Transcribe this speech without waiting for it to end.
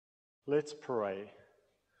Let's pray.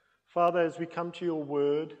 Father, as we come to your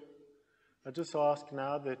word, I just ask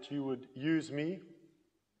now that you would use me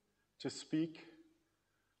to speak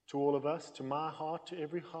to all of us, to my heart, to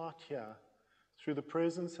every heart here, through the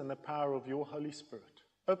presence and the power of your Holy Spirit.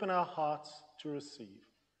 Open our hearts to receive,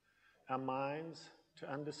 our minds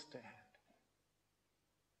to understand,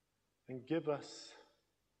 and give us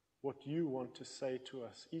what you want to say to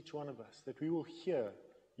us, each one of us, that we will hear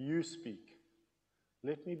you speak.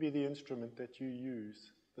 Let me be the instrument that you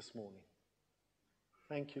use this morning.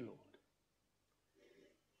 Thank you, Lord.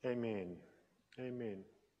 Amen. Amen.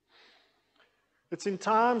 It's in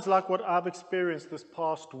times like what I've experienced this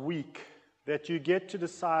past week that you get to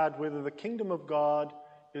decide whether the kingdom of God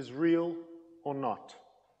is real or not.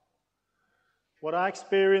 What I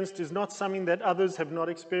experienced is not something that others have not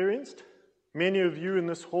experienced. Many of you in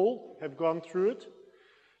this hall have gone through it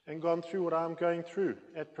and gone through what I'm going through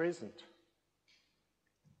at present.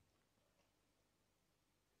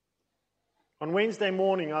 On Wednesday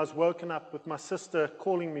morning, I was woken up with my sister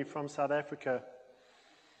calling me from South Africa.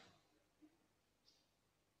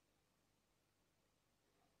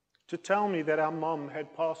 To tell me that our mom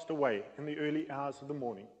had passed away in the early hours of the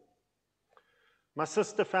morning. My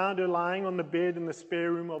sister found her lying on the bed in the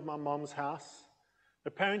spare room of my mom's house.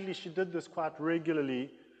 Apparently she did this quite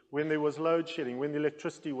regularly when there was load shedding, when the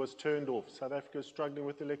electricity was turned off. South Africa is struggling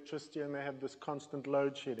with electricity and they have this constant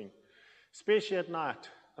load shedding, especially at night.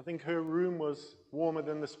 I think her room was warmer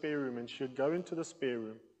than the spare room, and she would go into the spare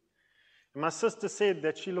room. And my sister said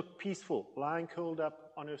that she looked peaceful, lying curled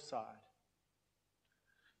up on her side.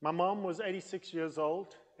 My mom was 86 years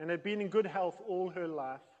old and had been in good health all her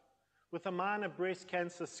life, with a minor breast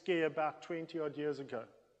cancer scare about 20-odd years ago.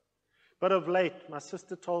 But of late, my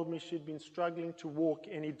sister told me she'd been struggling to walk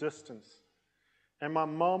any distance. And my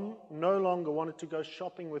mom no longer wanted to go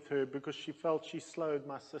shopping with her because she felt she slowed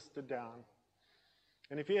my sister down.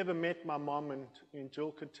 And if you ever met my mom, and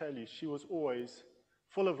Jill could tell you, she was always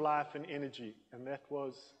full of life and energy, and that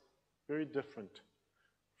was very different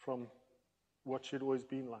from what she'd always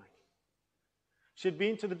been like. She'd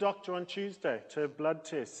been to the doctor on Tuesday to have blood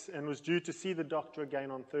tests and was due to see the doctor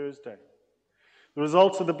again on Thursday. The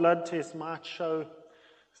results of the blood test might show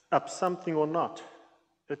up something or not.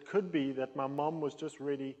 It could be that my mom was just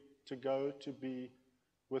ready to go to be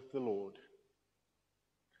with the Lord.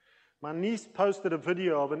 My niece posted a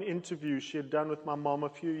video of an interview she had done with my mom a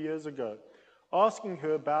few years ago, asking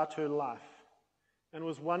her about her life, and it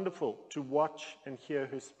was wonderful to watch and hear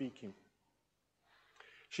her speaking.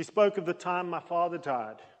 She spoke of the time my father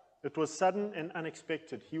died. It was sudden and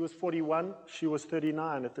unexpected. He was 41, she was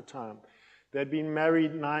 39 at the time. They'd been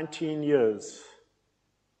married 19 years.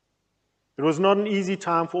 It was not an easy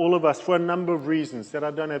time for all of us for a number of reasons that I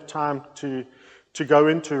don't have time to go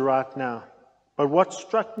into right now. But what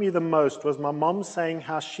struck me the most was my mom saying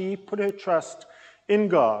how she put her trust in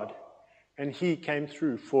God and He came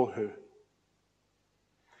through for her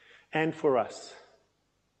and for us.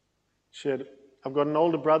 I've got an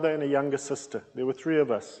older brother and a younger sister. There were three of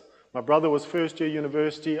us. My brother was first year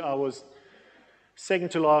university. I was second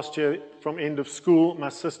to last year from end of school. My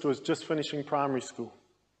sister was just finishing primary school.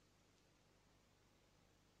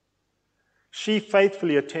 She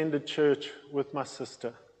faithfully attended church with my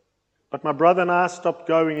sister. But my brother and I stopped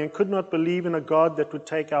going and could not believe in a God that would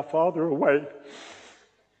take our father away.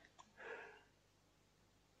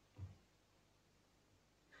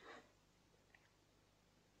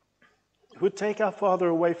 Would take our father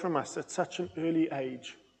away from us at such an early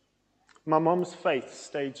age. My mom's faith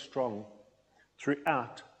stayed strong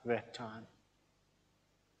throughout that time.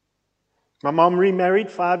 My mom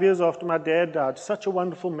remarried 5 years after my dad died. Such a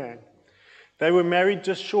wonderful man. They were married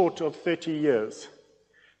just short of 30 years.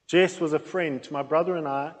 Jess was a friend to my brother and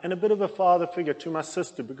I, and a bit of a father figure to my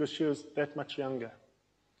sister because she was that much younger.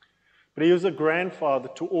 But he was a grandfather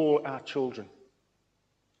to all our children.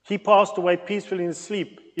 He passed away peacefully in his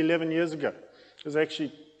sleep 11 years ago. It was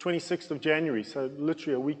actually 26th of January, so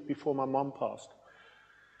literally a week before my mom passed.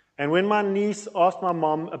 And when my niece asked my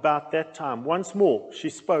mom about that time, once more she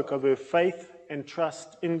spoke of her faith and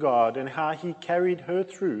trust in God and how He carried her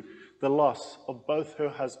through the loss of both her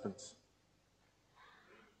husbands.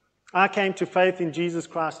 I came to faith in Jesus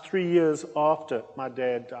Christ 3 years after my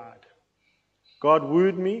dad died. God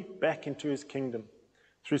wooed me back into His kingdom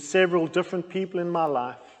through several different people in my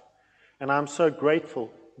life, and I'm so grateful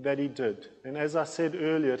that He did. And as I said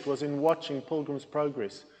earlier, it was in watching Pilgrim's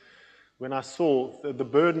Progress when I saw the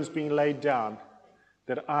burdens being laid down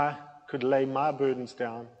that I could lay my burdens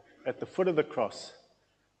down at the foot of the cross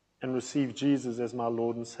and receive Jesus as my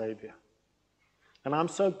Lord and Savior. And I'm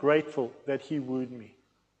so grateful that He wooed me.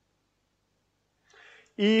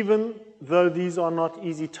 Even though these are not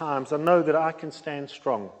easy times, I know that I can stand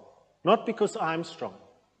strong. Not because I'm strong,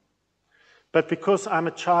 but because I'm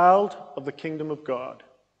a child of the kingdom of God.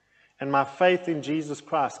 And my faith in Jesus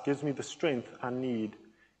Christ gives me the strength I need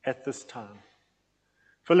at this time.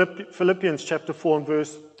 Philippians chapter 4 and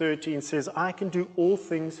verse 13 says, I can do all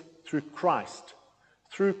things through Christ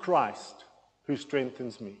who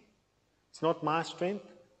strengthens me. It's not my strength,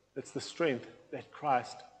 it's the strength that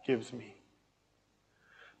Christ gives me.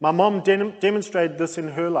 My mom demonstrated this in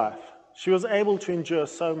her life. She was able to endure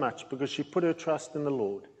so much because she put her trust in the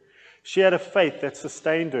Lord. She had a faith that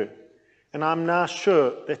sustained her, and I'm now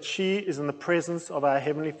sure that she is in the presence of our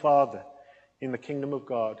Heavenly Father in the kingdom of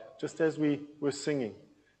God. Just as we were singing,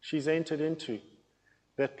 she's entered into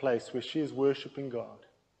that place where she is worshiping God.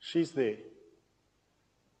 She's there.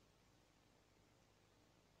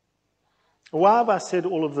 Why have I said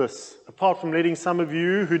all of this? Apart from letting some of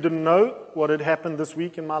you who didn't know what had happened this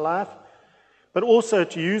week in my life, but also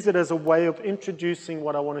to use it as a way of introducing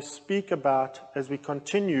what I want to speak about as we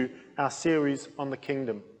continue our series on the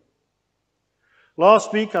kingdom.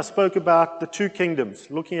 Last week I spoke about the two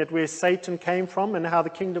kingdoms, looking at where Satan came from and how the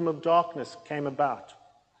kingdom of darkness came about.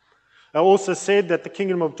 I also said that the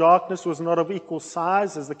kingdom of darkness was not of equal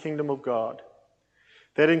size as the kingdom of God.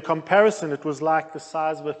 That in comparison it was like the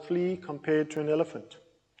size of a flea compared to an elephant.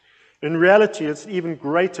 In reality, it's an even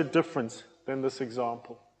greater difference than this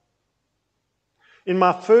example. In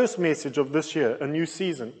my first message of this year, a new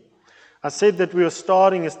season, I said that we are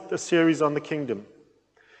starting a series on the kingdom.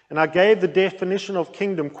 And I gave the definition of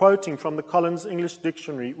kingdom quoting from the Collins English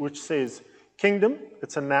Dictionary, which says, kingdom,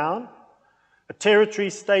 it's a noun, a territory,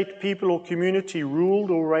 state, people, or community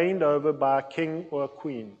ruled or reigned over by a king or a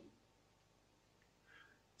queen.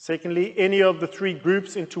 Secondly, any of the three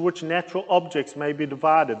groups into which natural objects may be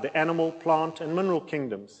divided, the animal, plant, and mineral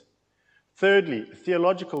kingdoms. Thirdly, a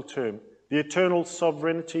theological term, the eternal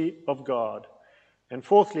sovereignty of God. And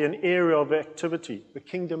fourthly, an area of activity, the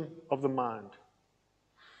kingdom of the mind.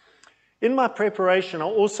 In my preparation, I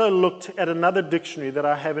also looked at another dictionary that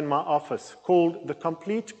I have in my office called the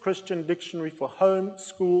Complete Christian Dictionary for Home,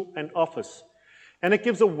 School, and Office. And it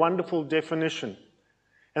gives a wonderful definition.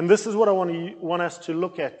 And this is what I want us to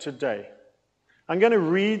look at today. I'm going to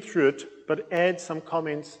read through it, but add some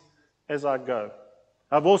comments as I go.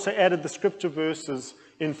 I've also added the scripture verses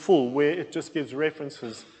in full, where it just gives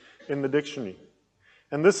references in the dictionary.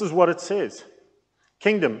 And this is what it says.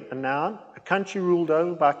 Kingdom, a noun, a country ruled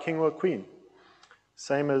over by a king or a queen.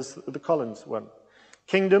 Same as the Collins one.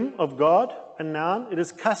 Kingdom of God, a noun. It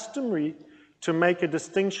is customary to make a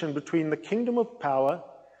distinction between the kingdom of power,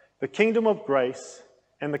 the kingdom of grace,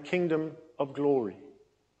 and the kingdom of glory.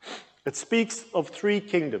 It speaks of three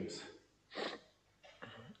kingdoms.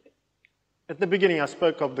 At the beginning I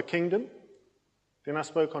spoke of the kingdom, then I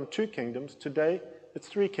spoke on two kingdoms. Today it's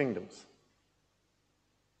three kingdoms.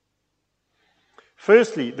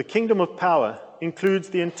 Firstly, the kingdom of power includes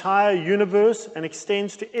the entire universe and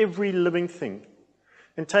extends to every living thing.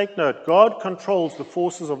 And take note, God controls the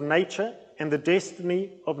forces of nature and the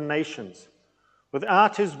destiny of nations.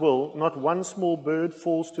 Without his will, not one small bird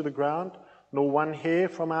falls to the ground, nor one hair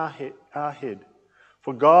from our head.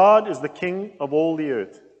 For God is the king of all the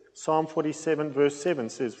earth. Psalm 47 verse 7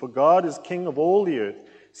 says, for God is king of all the earth.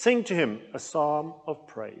 Sing to him a psalm of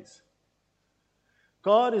praise.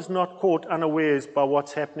 God is not caught unawares by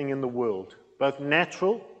what's happening in the world, both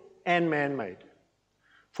natural and man-made.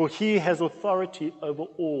 For he has authority over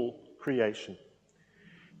all creation.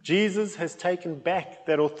 Jesus has taken back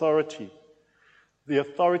that authority, the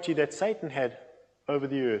authority that Satan had over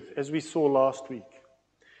the earth, as we saw last week.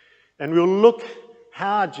 And we'll look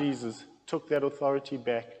how Jesus took that authority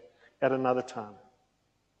back at another time.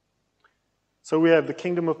 So we have the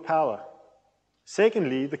kingdom of power.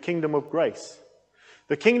 Secondly, the kingdom of grace.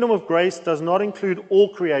 The kingdom of grace does not include all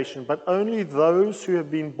creation, but only those who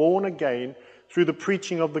have been born again through the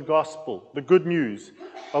preaching of the gospel, the good news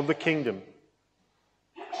of the kingdom.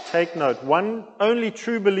 Take note, only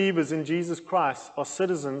true believers in Jesus Christ are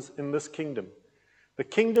citizens in this kingdom. The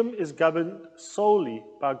kingdom is governed solely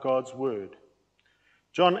by God's word.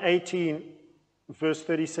 John 18, verse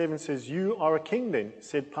 37 says, you are a king then,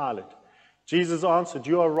 said Pilate. Jesus answered,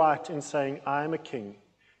 you are right in saying, I am a king.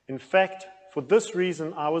 In fact, for this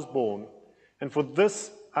reason I was born, and for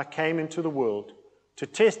this I came into the world, to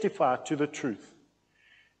testify to the truth.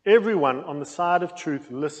 Everyone on the side of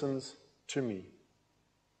truth listens to me.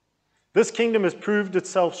 This kingdom has proved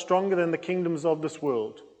itself stronger than the kingdoms of this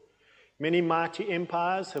world. Many mighty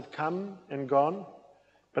empires have come and gone,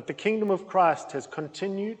 but the kingdom of Christ has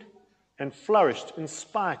continued and flourished in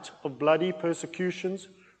spite of bloody persecutions,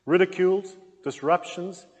 ridicules,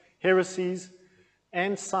 disruptions, heresies,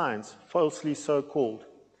 and signs, falsely so called,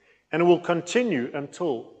 and it will continue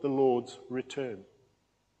until the Lord's return.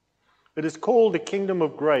 It is called the kingdom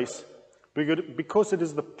of grace because it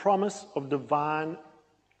is the promise of divine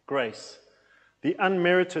grace, the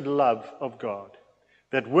unmerited love of God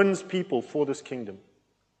that wins people for this kingdom.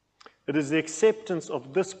 It is the acceptance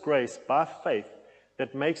of this grace by faith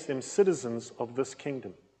that makes them citizens of this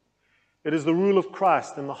kingdom. It is the rule of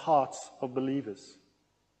Christ in the hearts of believers.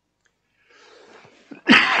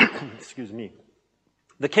 Excuse me.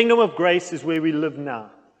 The kingdom of grace is where we live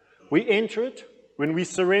now. We enter it when we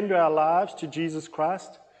surrender our lives to Jesus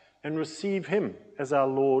Christ and receive Him as our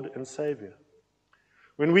Lord and Savior.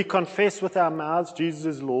 When we confess with our mouths Jesus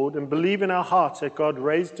is Lord and believe in our hearts that God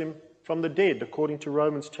raised Him from the dead, according to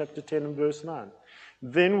Romans chapter 10 and verse 9,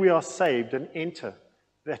 then we are saved and enter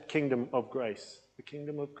that kingdom of grace. The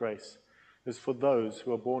kingdom of grace is for those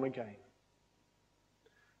who are born again.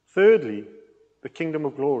 Thirdly, the kingdom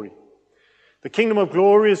of glory. The kingdom of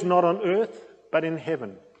glory is not on earth, but in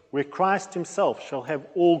heaven, where Christ Himself shall have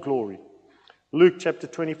all glory. Luke chapter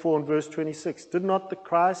 24 and verse 26. Did not the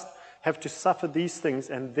Christ have to suffer these things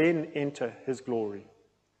and then enter His glory?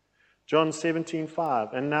 John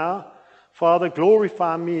 17:5. And now, Father,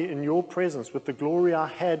 glorify me in your presence with the glory I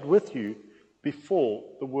had with you before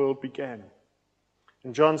the world began.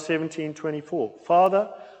 In John 17:24.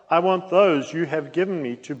 Father, I want those you have given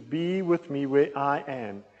me to be with me where I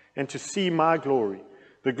am and to see my glory,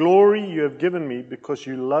 the glory you have given me because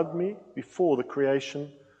you loved me before the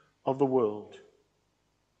creation of the world.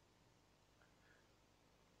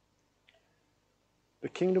 The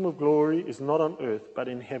kingdom of glory is not on earth, but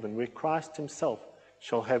in heaven, where Christ Himself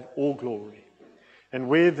shall have all glory, and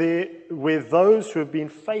where those who have been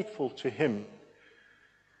faithful to Him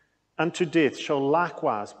unto death shall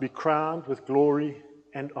likewise be crowned with glory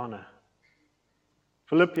and honor.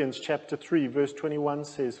 Philippians chapter 3, verse 21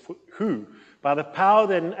 says, who, by the power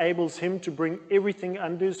that enables Him to bring everything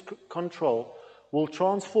under His control, will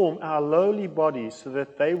transform our lowly bodies so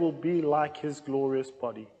that they will be like His glorious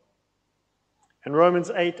body. And Romans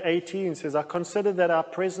 8:18 says, I consider that our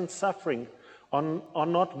present suffering are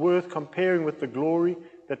not worth comparing with the glory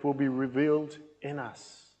that will be revealed in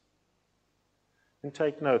us. And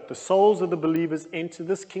take note, the souls of the believers enter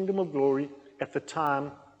this kingdom of glory at the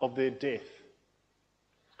time of their death.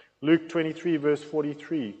 Luke 23, verse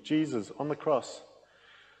 43, Jesus on the cross.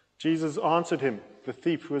 Jesus answered him, the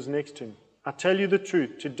thief who was next to him, I tell you the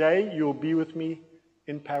truth, today you will be with me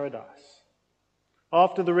in paradise.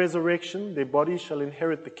 After the resurrection, their bodies shall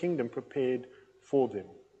inherit the kingdom prepared for them.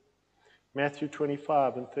 Matthew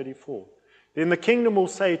 25 and 34. Then the king will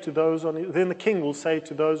say to those on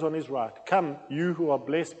his right, come, you who are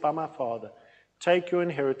blessed by my Father, take your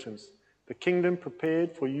inheritance, the kingdom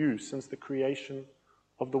prepared for you since the creation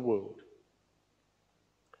of the world.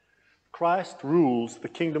 Christ rules the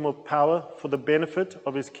kingdom of power for the benefit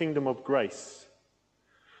of His kingdom of grace.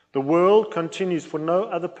 The world continues for no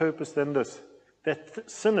other purpose than this, that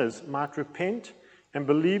sinners might repent and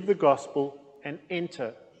believe the gospel and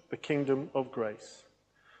enter the kingdom of grace.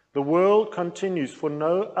 The world continues for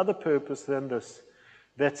no other purpose than this,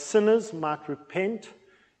 that sinners might repent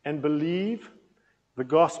and believe the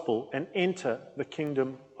gospel and enter the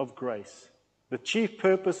kingdom of grace. The chief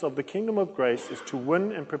purpose of the kingdom of grace is to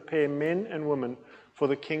win and prepare men and women for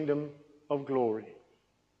the kingdom of glory.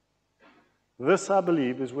 This, I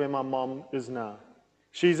believe, is where my mom is now.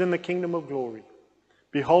 She's in the kingdom of glory,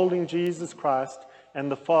 beholding Jesus Christ and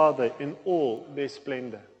the Father in all their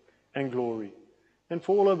splendor and glory. And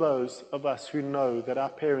for all of those of us who know that our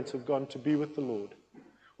parents have gone to be with the Lord,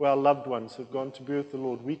 or our loved ones have gone to be with the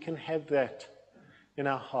Lord, we can have that in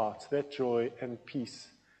our hearts, that joy and peace,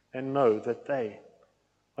 and know that they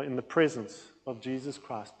are in the presence of Jesus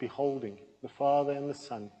Christ, beholding the Father and the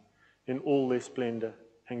Son in all their splendor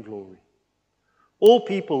and glory. All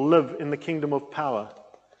people live in the kingdom of power,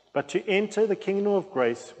 but to enter the kingdom of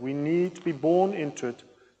grace, we need to be born into it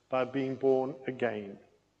by being born again.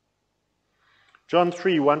 John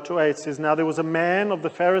 3, 1-8 says, Now there was a man of the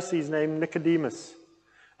Pharisees named Nicodemus,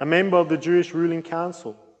 a member of the Jewish ruling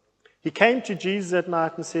council. He came to Jesus at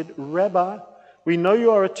night and said, Rabbi, we know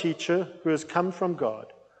you are a teacher who has come from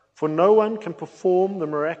God, for no one can perform the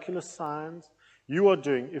miraculous signs you are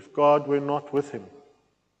doing if God were not with him.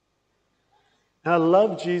 Now, I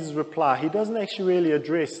love Jesus' reply. He doesn't actually really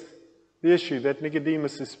address the issue that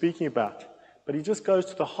Nicodemus is speaking about, but he just goes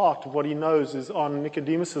to the heart of what he knows is on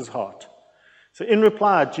Nicodemus' heart. So in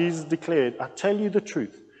reply, Jesus declared, I tell you the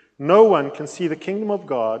truth, no one can see the kingdom of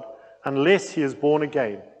God unless he is born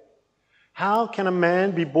again. How can a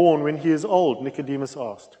man be born when he is old? Nicodemus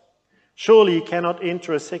asked. Surely he cannot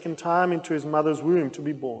enter a second time into his mother's womb to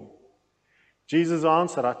be born. Jesus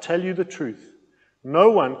answered, I tell you the truth.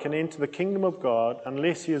 No one can enter the kingdom of God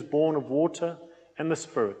unless he is born of water and the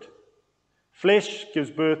Spirit. Flesh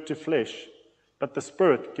gives birth to flesh, but the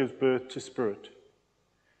Spirit gives birth to spirit.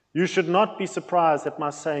 You should not be surprised at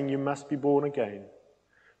my saying you must be born again.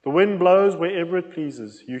 The wind blows wherever it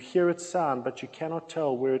pleases. You hear its sound, but you cannot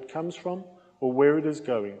tell where it comes from or where it is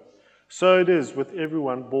going. So it is with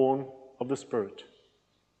everyone born of the Spirit.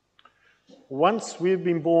 Once we have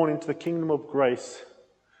been born into the kingdom of grace,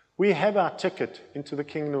 we have our ticket into the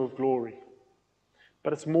kingdom of glory.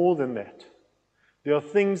 But it's more than that. There are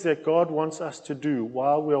things that God wants us to do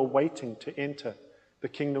while we are waiting to enter the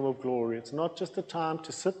kingdom of glory. It's not just a time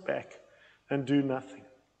to sit back and do nothing.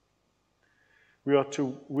 We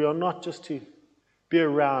are not just to be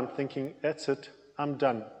around thinking, that's it, I'm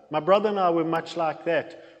done. My brother and I were much like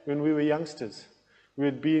that when we were youngsters. We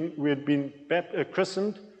had been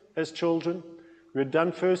christened as children. We had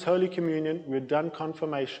done First Holy Communion. We had done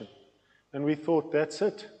confirmation. And we thought, that's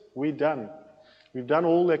it, we're done. We've done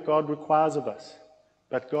all that God requires of us.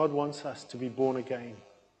 But God wants us to be born again.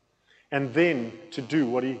 And then to do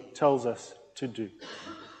what he tells us to do.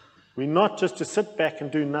 We're not just to sit back and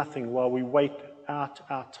do nothing while we wait out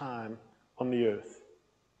our time on the earth.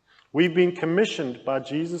 We've been commissioned by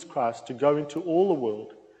Jesus Christ to go into all the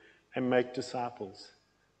world and make disciples.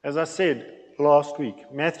 As I said last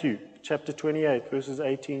week, Matthew chapter 28, verses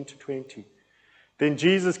 18 to 20. Then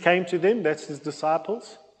Jesus came to them, that's his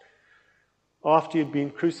disciples, after he had been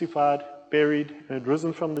crucified, buried, and had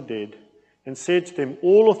risen from the dead, and said to them,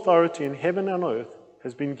 all authority in heaven and earth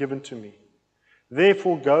has been given to me.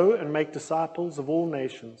 Therefore go and make disciples of all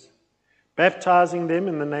nations, baptizing them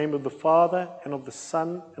in the name of the Father and of the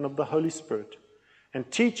Son and of the Holy Spirit, and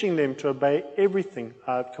teaching them to obey everything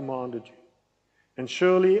I have commanded you. And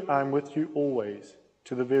surely I am with you always,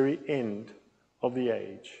 to the very end of the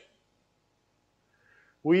age.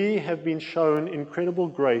 We have been shown incredible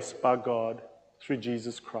grace by God through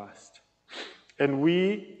Jesus Christ. And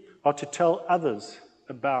we are to tell others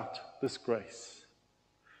about this grace.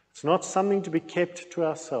 It's not something to be kept to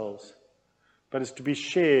ourselves, but it's to be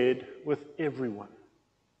shared with everyone.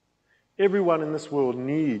 Everyone in this world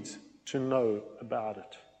needs to know about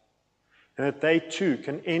it. And that they too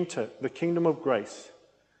can enter the kingdom of grace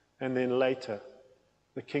and then later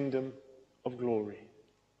the kingdom of glory.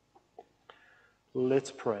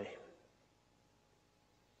 Let's pray.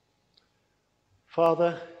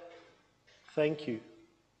 Father, thank you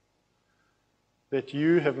that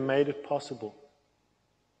you have made it possible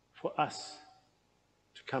for us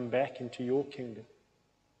to come back into your kingdom.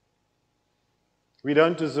 We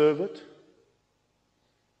don't deserve it.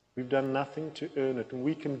 We've done nothing to earn it, and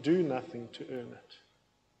we can do nothing to earn it.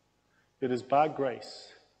 It is by grace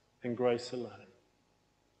and grace alone.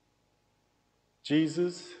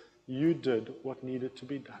 Jesus, you did what needed to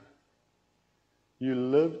be done. You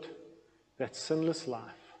lived that sinless life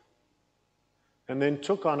and then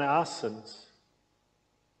took on our sins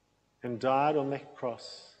and died on that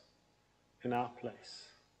cross in our place.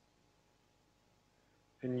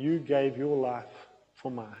 And you gave your life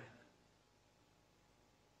for mine.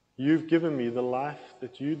 You've given me the life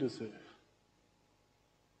that you deserve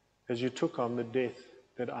as you took on the death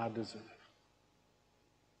that I deserve.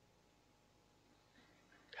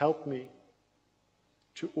 Help me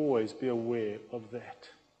to always be aware of that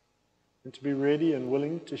and to be ready and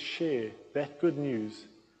willing to share that good news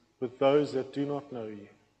with those that do not know you,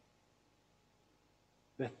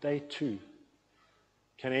 that they too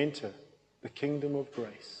can enter the kingdom of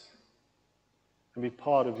grace and be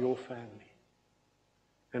part of your family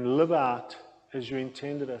and live out as you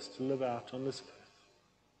intended us to live out on this earth,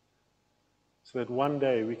 so that one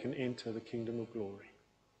day we can enter the kingdom of glory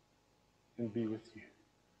and be with you.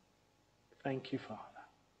 Thank you, Father.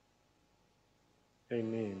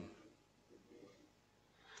 Amen.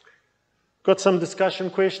 Got some discussion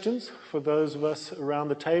questions for those of us around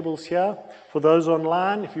the tables here. For those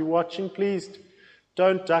online, if you're watching, please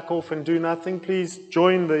don't duck off and do nothing. Please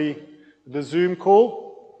join the Zoom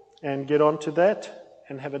call and get onto that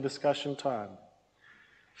and have a discussion time.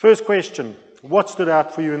 First question, what stood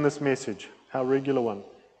out for you in this message? Our regular one.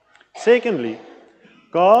 Secondly,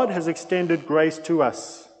 God has extended grace to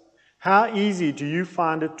us. How easy do you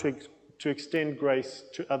find it to extend grace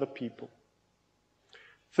to other people?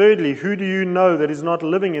 Thirdly, who do you know that is not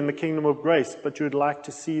living in the kingdom of grace, but you would like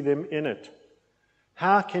to see them in it?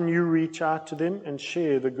 How can you reach out to them and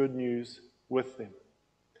share the good news with them?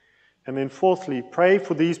 And then fourthly, pray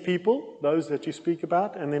for these people, those that you speak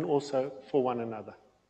about, and then also for one another.